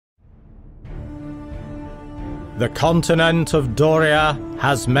The continent of Doria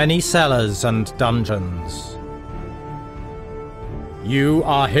has many cellars and dungeons. You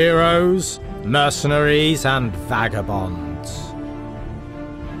are heroes, mercenaries, and vagabonds.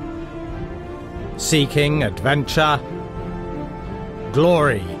 Seeking adventure,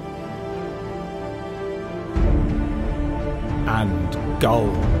 glory, and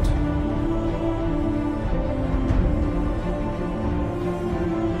gold.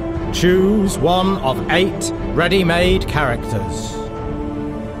 Choose one of 8 ready-made characters,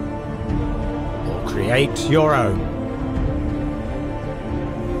 or create your own.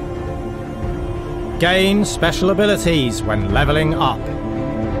 Gain special abilities when leveling up,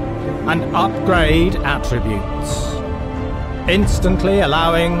 and upgrade attributes, instantly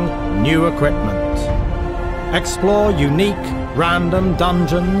allowing new equipment. Explore unique, random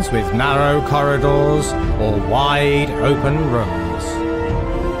dungeons with narrow corridors or wide open rooms.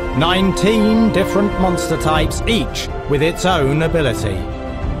 19 different monster types, each with its own ability,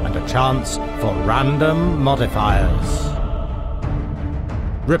 and a chance for random modifiers.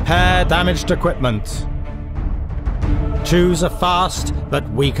 Repair damaged equipment. Choose a fast but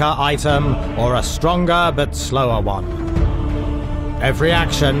weaker item, or a stronger but slower one. Every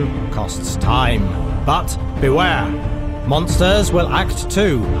action costs time, but beware! Monsters will act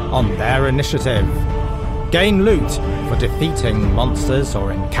too on their initiative. Gain loot for defeating monsters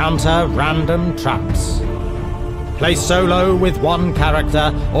or encounter random traps. Play solo with 1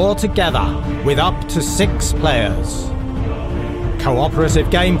 character or together with up to 6 players. Cooperative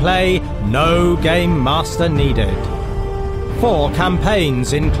gameplay, no game master needed. 4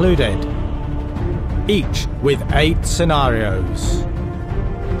 campaigns included, each with 8 scenarios.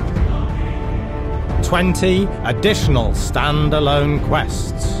 20 additional standalone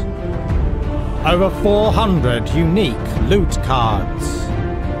quests. Over 400 unique loot cards.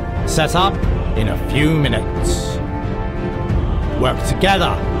 Set up in a few minutes. Work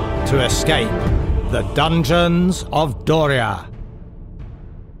together to escape the dungeons of Doria.